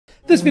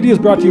This video is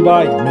brought to you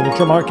by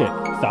Miniature Market.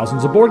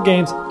 Thousands of board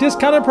games,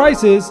 discounted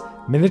prices,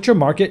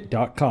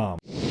 miniaturemarket.com.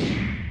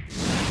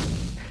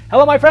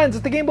 Hello my friends,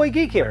 it's the Game Boy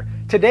Geek here.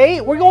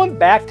 Today we're going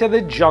back to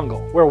the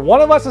jungle, where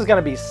one of us is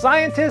going to be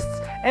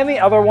scientists and the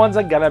other ones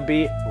are going to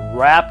be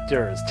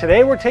raptors.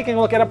 Today we're taking a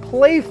look at a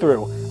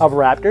playthrough of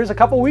Raptors. A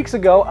couple weeks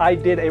ago I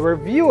did a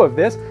review of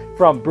this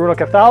from Bruno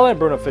Cathala and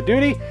Bruno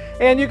Feduti,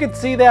 and you can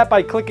see that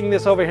by clicking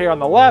this over here on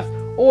the left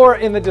or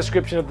in the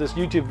description of this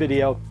YouTube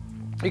video.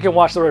 You can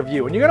watch the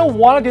review, and you're going to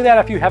want to do that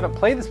if you haven't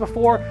played this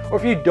before or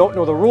if you don't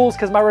know the rules,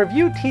 because my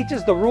review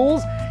teaches the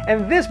rules,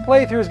 and this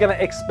playthrough is going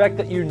to expect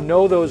that you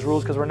know those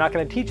rules, because we're not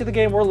going to teach you the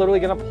game, we're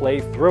literally going to play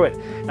through it.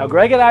 Now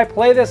Greg and I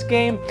play this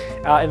game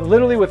and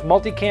literally with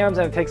multicams,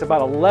 and it takes about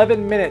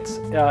 11 minutes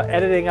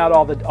editing out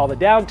all the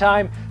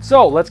downtime.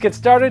 So let's get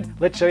started.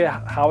 Let's show you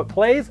how it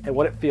plays and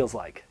what it feels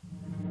like.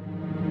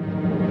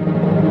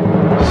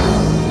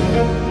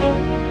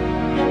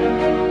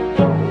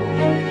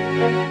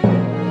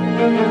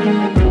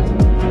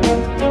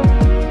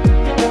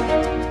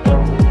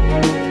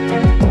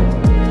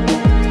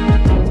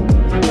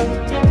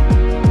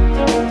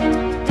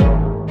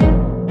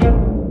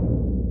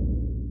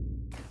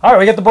 All right,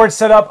 we got the board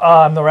set up.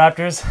 I'm the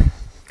Raptors.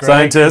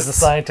 Greg is the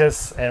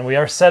scientists, and we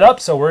are set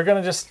up, so we're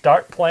gonna just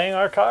start playing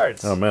our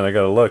cards. Oh man, I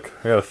gotta look.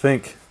 I gotta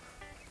think.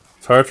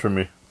 It's hard for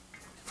me.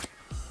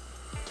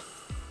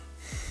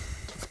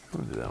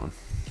 I'll do that one.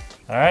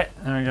 All right,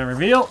 and we're gonna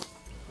reveal.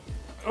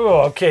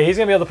 Oh, okay, he's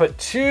gonna be able to put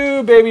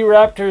two baby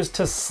raptors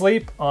to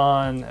sleep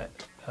on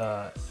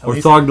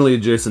orthogonally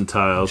adjacent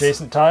tiles.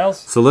 Adjacent tiles.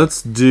 So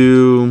let's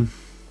do.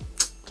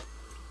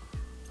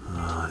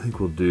 I think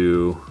we'll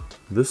do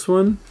this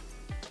one.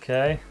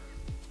 Okay.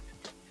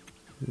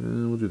 Yeah,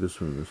 we'll do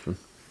this one and this one.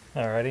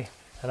 Alrighty.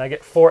 And I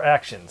get 4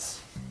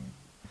 actions.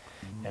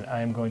 And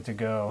I am going to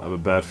go... I have a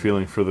bad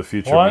feeling for the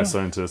future 1, of my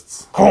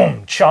scientists.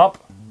 Boom! Chomp.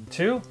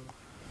 2,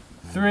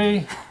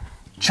 3,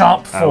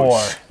 chomp 4.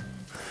 Ouch.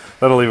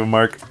 That'll leave a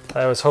mark.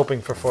 I was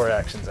hoping for 4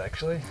 actions,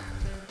 actually.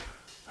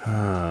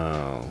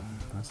 Oh,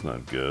 that's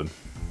not good.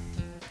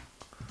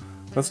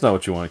 That's not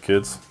what you want,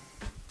 kids.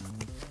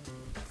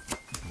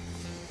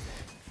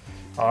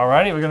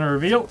 Alrighty, we're going to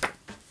reveal.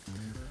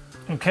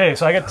 Okay,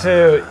 so I get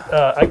to,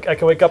 I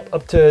can wake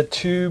up to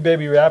 2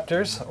 baby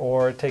raptors,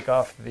 or take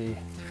off the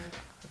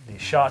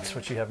shots,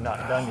 which you have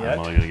not done yet. I'm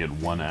only going to get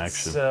 1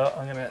 action. So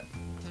I'm going to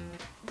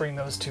bring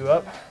those 2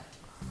 up.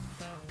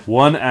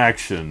 1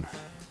 action.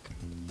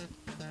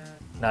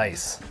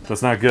 Nice.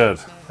 That's not good.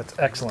 That's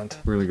excellent.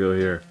 We're going to go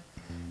here.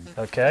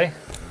 Okay.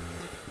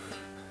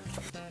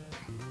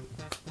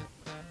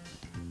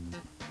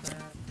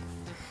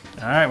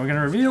 All right, we're going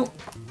to reveal.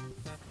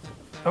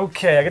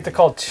 Okay, I get to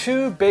call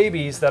 2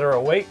 babies that are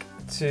awake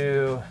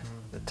to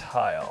the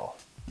tile.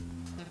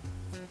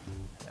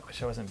 I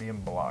wish I wasn't being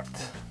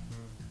blocked.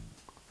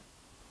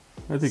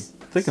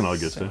 Thinking I'll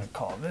get So I'm there. gonna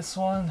call this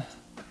one.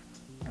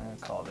 I'm gonna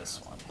call this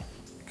one.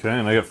 Okay,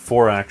 and I get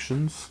 4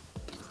 actions.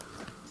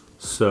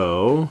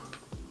 So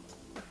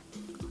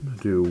I'm gonna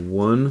do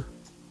 1,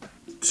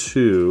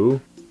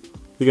 2.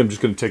 I think I'm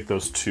just gonna take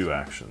those 2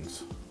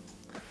 actions.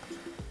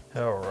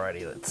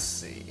 Alrighty, let's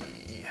see.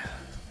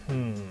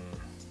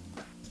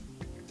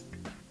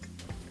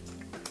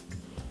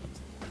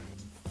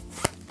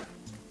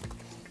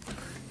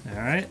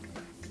 Alright.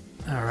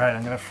 Alright,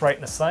 I'm gonna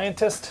frighten a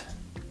scientist.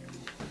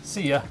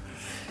 See ya.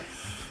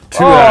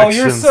 2 oh, actions.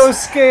 You're so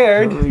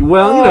scared.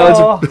 Well, you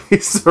know,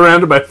 he's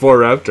surrounded by 4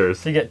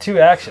 raptors. You get 2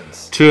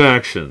 actions. 2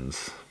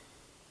 actions.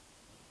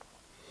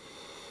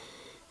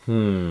 I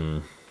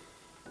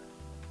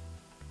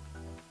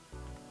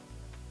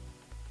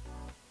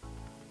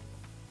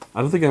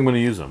don't think I'm going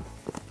to use them.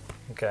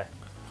 Okay.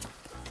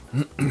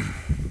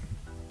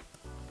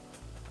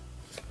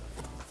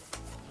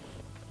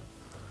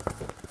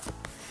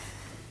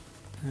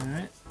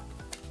 Alright.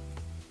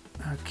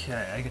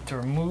 Okay, I get to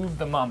remove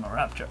the mama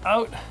raptor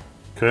out.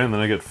 Okay, and then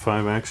I get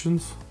 5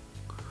 actions.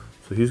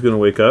 So he's going to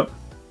wake up.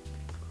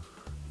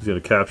 He's going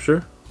to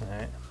capture.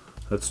 Alright.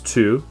 That's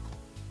 2.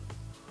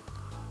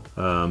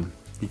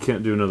 He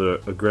can't do another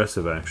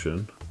aggressive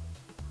action.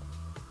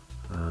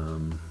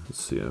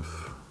 Let's see, I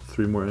have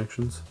 3 more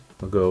actions.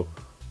 I'm going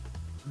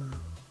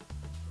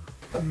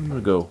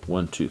to go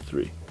 1, 2,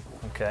 3.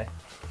 Okay.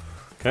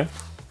 Okay.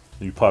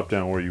 You pop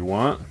down where you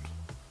want.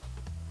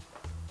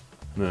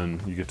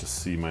 Then you get to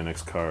see my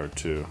next card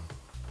too.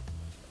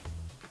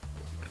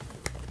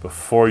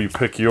 Before you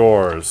pick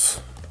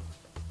yours.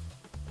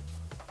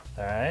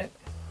 Alright.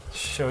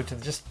 Show it to,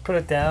 just put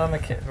it down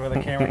where the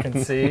camera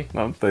can see.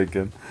 I'm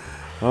thinking.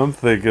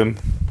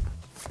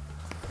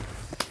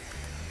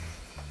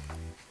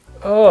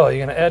 Oh,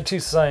 you're gonna add 2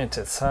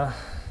 scientists, huh?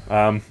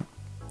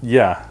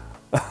 Yeah.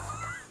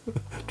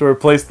 To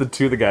replace the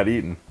 2 that got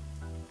eaten.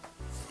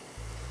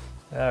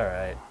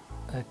 Alright.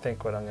 I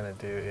think what I'm gonna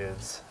do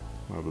is...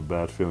 I have a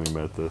bad feeling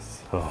about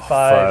this. Oh,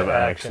 5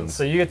 actions.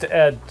 So you get to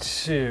add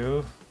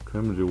 2. Okay,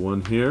 I'm gonna do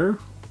 1 here.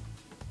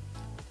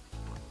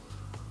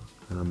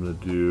 And I'm gonna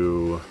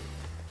do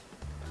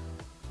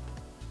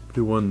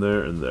 1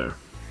 there and there.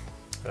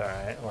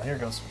 Alright, well here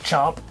goes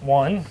Chomp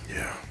 1.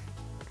 Yeah.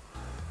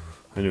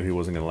 I knew he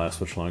wasn't going to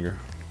last much longer.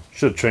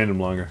 Should have trained him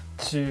longer.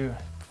 2,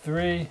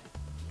 3,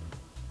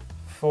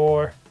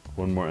 4.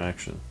 One more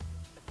action.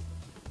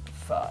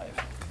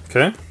 5.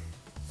 Okay.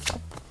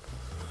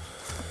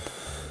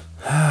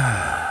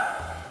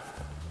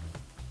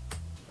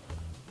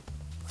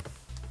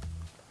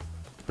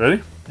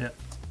 Ready? Yeah.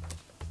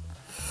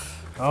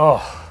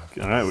 Oh.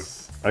 Alright,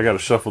 I gotta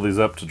shuffle these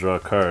up to draw a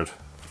card.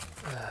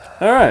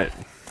 Alright.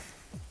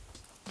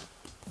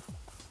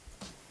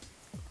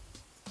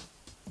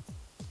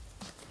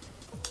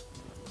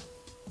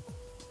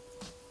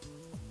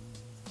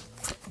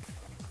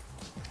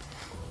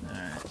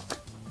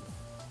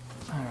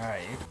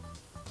 Alright.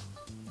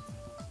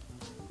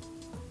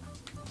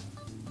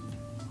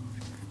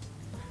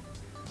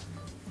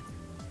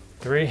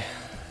 Three.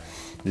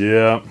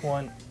 Yeah.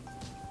 1,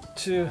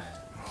 2,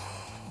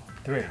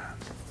 3.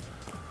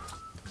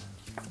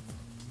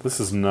 This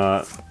is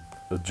not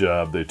a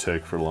job they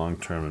take for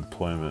long-term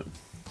employment.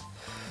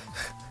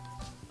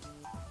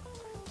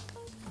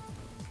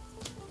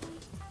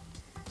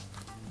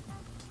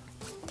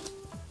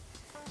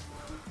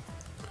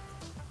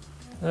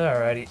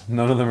 Alrighty.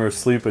 None of them are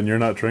asleep and you're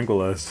not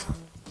tranquilized.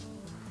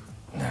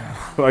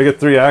 Well, I get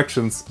 3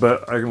 actions,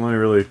 but I can only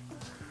really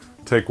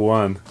take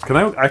 1. Can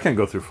I can't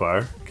go through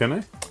fire, can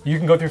I? You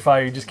can go through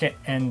fire, you just can't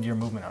end your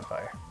movement on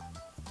fire.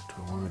 Do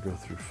I want to go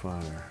through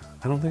fire?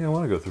 I don't think I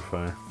want to go through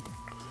fire.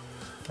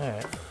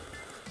 Alright.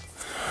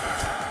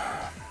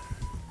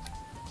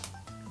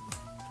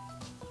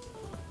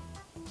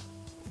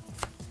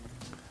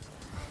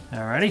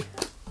 Alrighty.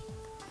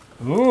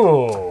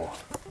 Ooh.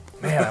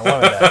 Man, I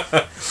wanted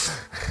that.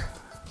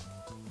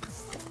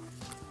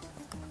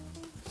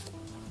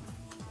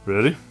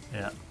 Ready?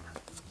 Yeah.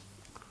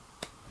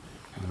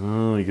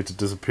 Oh, you get to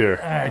disappear.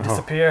 Alright,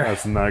 disappear.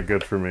 That's not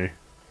good for me.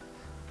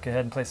 Go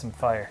ahead and play some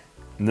fire.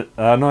 No,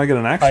 I get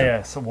an action. Oh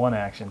yeah, so 1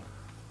 action.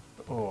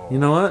 Oh. You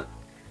know what?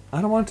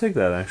 I don't want to take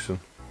that action.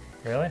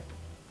 Really?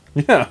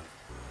 Yeah,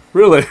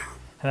 really.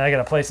 And I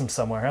gotta place them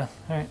somewhere, huh?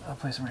 Alright, I'll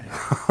place them right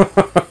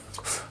here.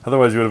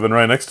 Otherwise, you would have been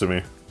right next to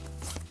me.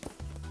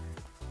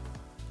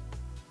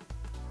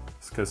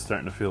 This guy's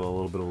starting to feel a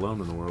little bit alone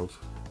in the world.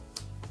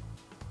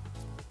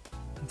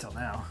 Until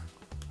now.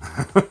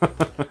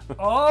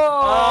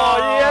 Oh,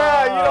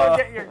 yeah, you don't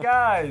get your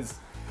guys.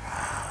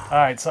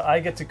 Alright, so I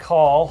get to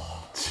call.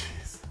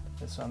 Jeez.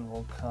 This one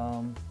will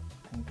come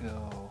and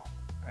go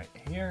right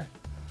here.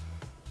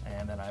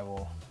 And then I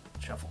will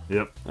shuffle.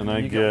 Yep, and I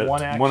You get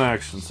one one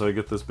action. action, so I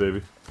get this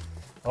baby.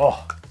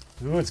 Oh,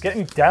 ooh, it's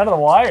getting down to the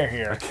wire I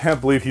here.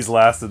 can't believe he's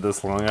lasted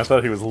this long. I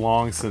thought he was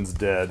long since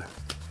dead.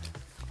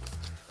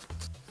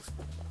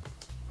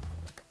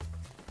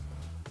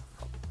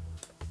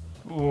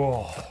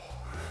 Ooh.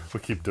 We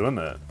keep doing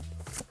that.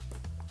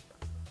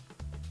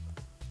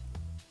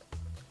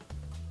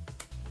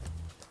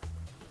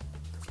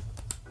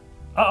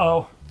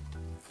 Uh-oh.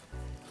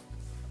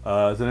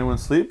 Is anyone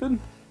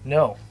sleeping?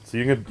 No. So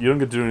you don't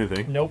get to do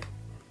anything. Nope.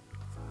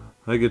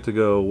 I get to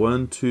go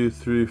 1, 2,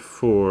 3,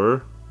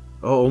 4.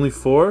 Oh, only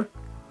 4?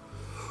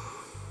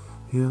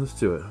 Yeah, let's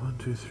do it. 1,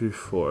 2, 3,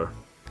 4.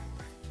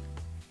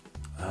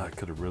 I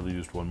could have really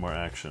used one more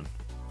action.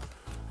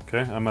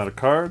 Okay, I'm out of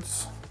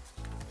cards.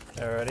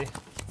 Alrighty.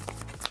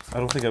 I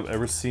don't think I've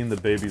ever seen the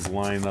babies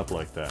line up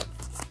like that.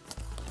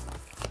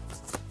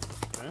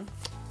 Okay.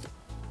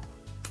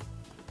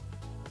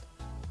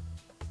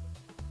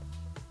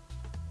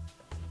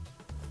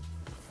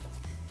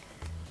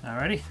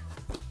 Alrighty.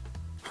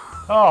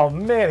 Oh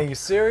man, are you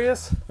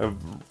serious?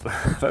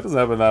 That doesn't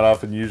happen that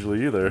often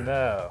usually either.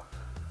 No.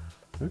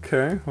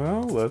 Okay,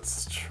 well,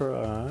 let's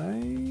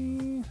try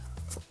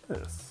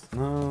this.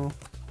 No.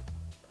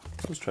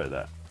 Let's try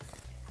that.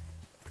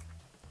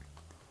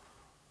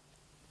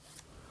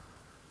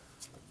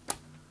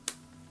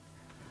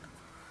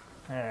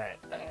 Alright,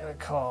 I'm gonna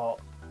call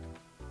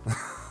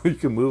You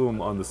can move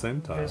them on the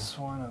same time. this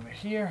one over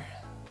here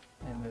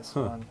and this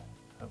one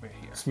over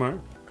here.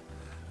 Smart.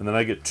 And then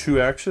I get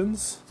 2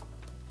 actions.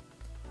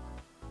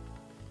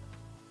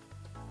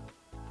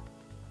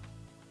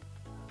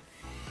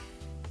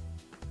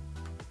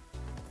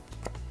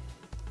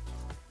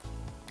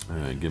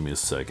 Alright, give me a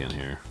second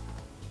here.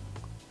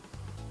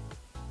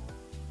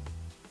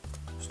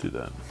 Let's do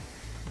that.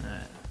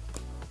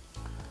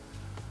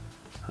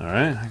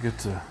 Alright, I get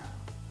to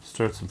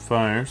start some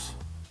fires.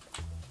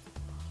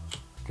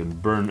 I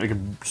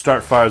can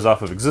start fires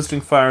off of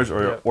existing fires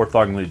or Yep.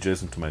 orthogonally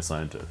adjacent to my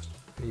scientist.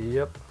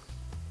 Yep.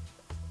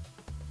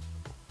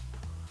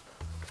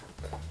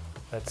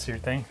 That's your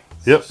thing?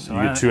 Yep, So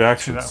you get 2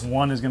 actions. So that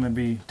one is going to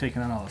be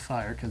taking out all the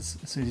fire, because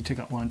as soon as you take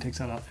out one, it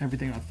takes out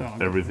everything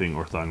orthogonal. Everything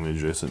orthogonally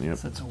adjacent, yep.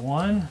 So that's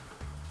 1.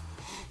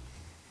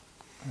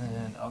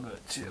 And I'll go to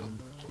 2.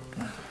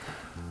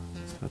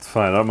 That's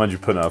fine. I don't mind you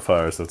putting out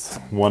fires. That's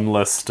one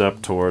less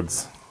step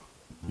towards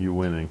you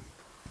winning.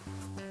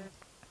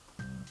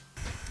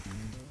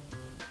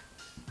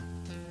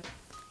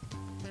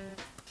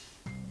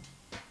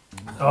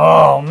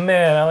 Oh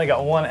man, I only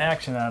got 1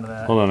 action out of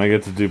that. Hold on, I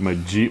get to do my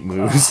Jeep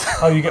moves.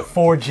 Oh, you get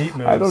 4 Jeep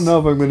moves. I don't know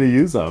if I'm going to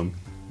use them.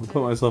 I'll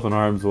put myself in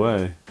harm's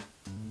way.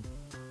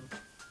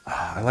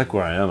 I like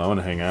where I am. I want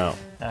to hang out.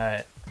 All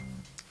right.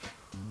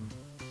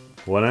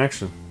 1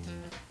 action.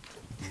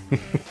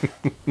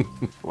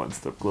 1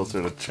 step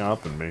closer to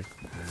chomping me.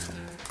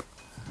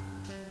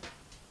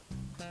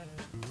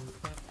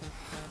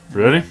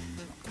 Ready?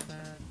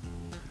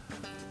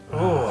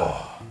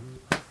 Oh.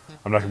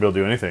 I'm not going to be able to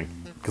do anything.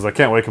 Because I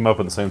can't wake him up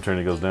in the same turn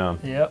he goes down.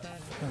 Yep.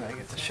 And I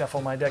get to shuffle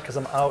my deck because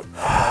I'm out of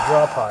my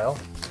draw pile.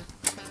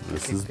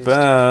 This is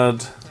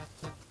bad.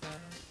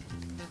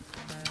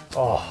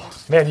 Oh,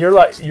 man,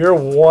 you're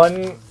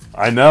one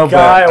I know,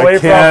 guy but away I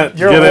can't from,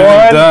 you're get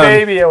one it done.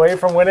 baby away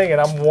from winning, and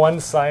I'm 1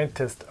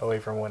 scientist away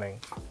from winning.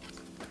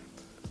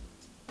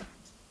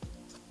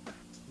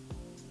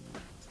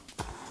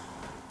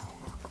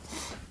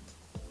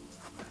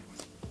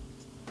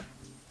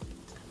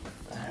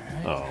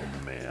 Oh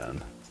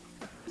man.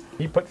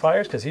 He put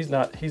fires because he's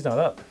not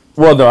up.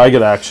 Well, no, I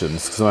get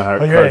actions because my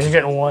heart. Oh, you're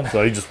getting 1.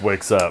 So he just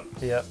wakes up.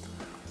 Yep.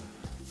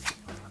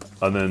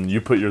 And then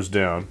you put yours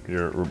down,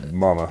 your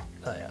mama.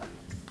 Oh yeah.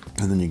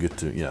 And then you get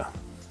to, yeah.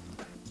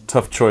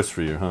 Tough choice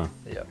for you, huh?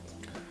 Yep.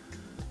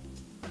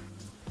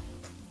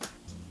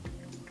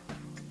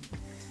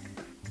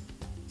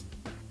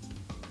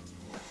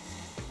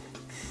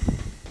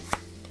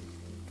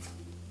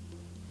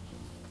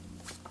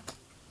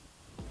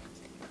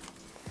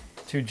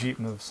 Two Jeep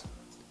moves.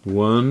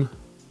 1.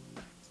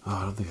 Oh,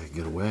 I don't think I can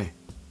get away.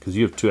 Because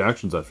you have 2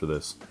 actions after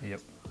this.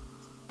 Yep.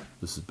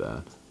 This is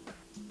bad.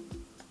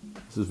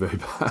 This is very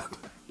bad.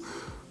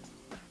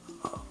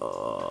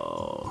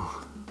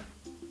 Oh.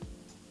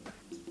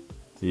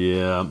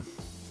 Yeah.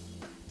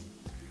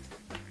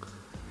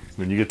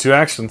 Then you get 2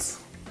 actions.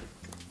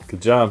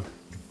 Good job.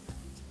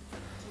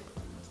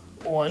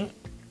 1,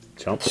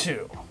 Chump.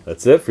 2.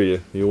 That's it for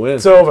you. You win.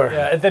 It's over.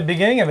 Yeah, at the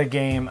beginning of the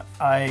game,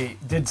 I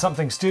did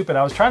something stupid.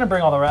 I was trying to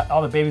bring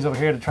all the babies over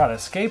here to try to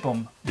escape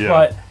them,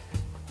 but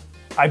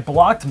I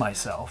blocked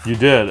myself. You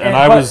did, and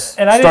I was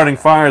starting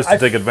fires to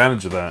take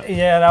advantage of that.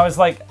 Yeah, and I was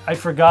like, I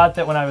forgot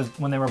that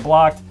when they were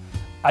blocked,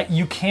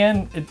 you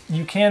can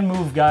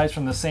move guys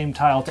from the same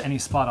tile to any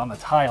spot on the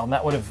tile, and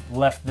that would have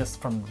left this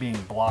from being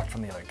blocked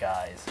from the other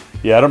guys.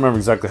 Yeah, I don't remember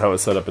exactly how it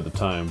was set up at the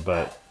time,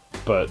 but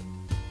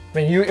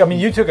you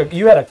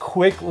had a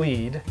quick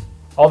lead.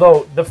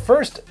 Although the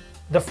first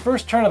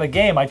turn of the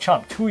game, I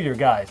chomped 2 of your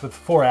guys with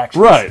 4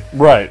 actions.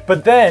 Right.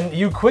 But then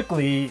you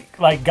quickly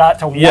got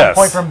to 1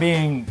 point from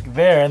being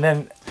there, and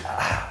then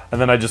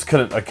I just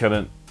couldn't. I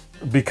couldn't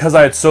because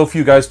I had so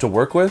few guys to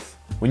work with.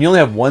 When you only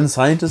have 1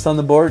 scientist on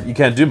the board, you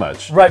can't do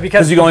much. Right,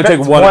 because you can only take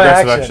 1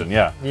 aggressive action.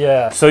 Yeah.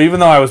 Yeah. So even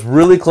though I was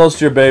really close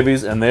to your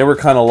babies and they were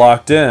kind of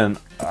locked in,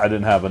 I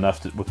didn't have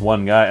enough with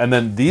 1 guy, and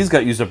then these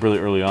got used up really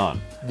early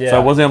on. Yeah. So I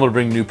wasn't able to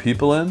bring new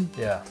people in.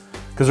 Yeah.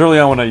 Because early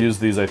on when I used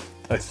these, I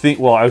think,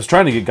 well, I was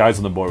trying to get guys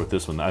on the board with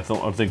this one. I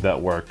think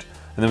that worked.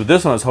 And then with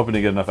this one, I was hoping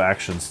to get enough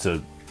actions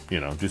to, do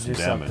some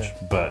damage.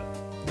 Something. But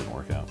it didn't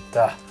work out.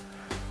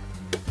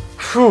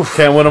 Whew.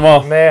 Can't win them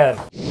all. Man.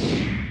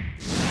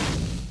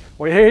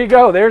 Well, here you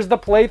go. There's the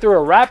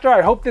playthrough of Raptor.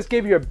 I hope this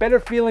gave you a better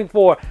feeling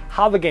for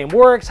how the game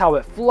works, how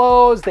it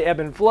flows, the ebb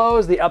and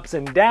flows, the ups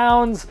and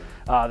downs.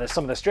 There's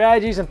some of the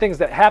strategies and things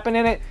that happen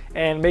in it,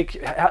 and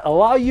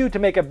allow you to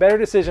make a better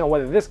decision on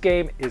whether this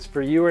game is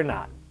for you or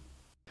not.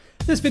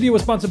 This video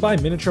was sponsored by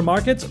Miniature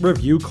Market's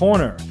Review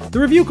Corner. The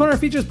Review Corner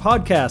features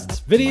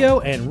podcasts, video,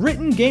 and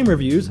written game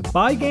reviews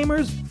by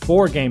gamers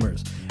for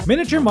gamers.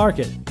 Miniature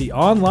Market, the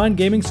online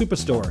gaming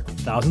superstore.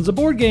 Thousands of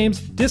board games,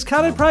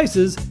 discounted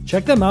prices.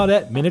 Check them out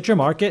at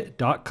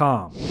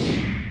miniaturemarket.com.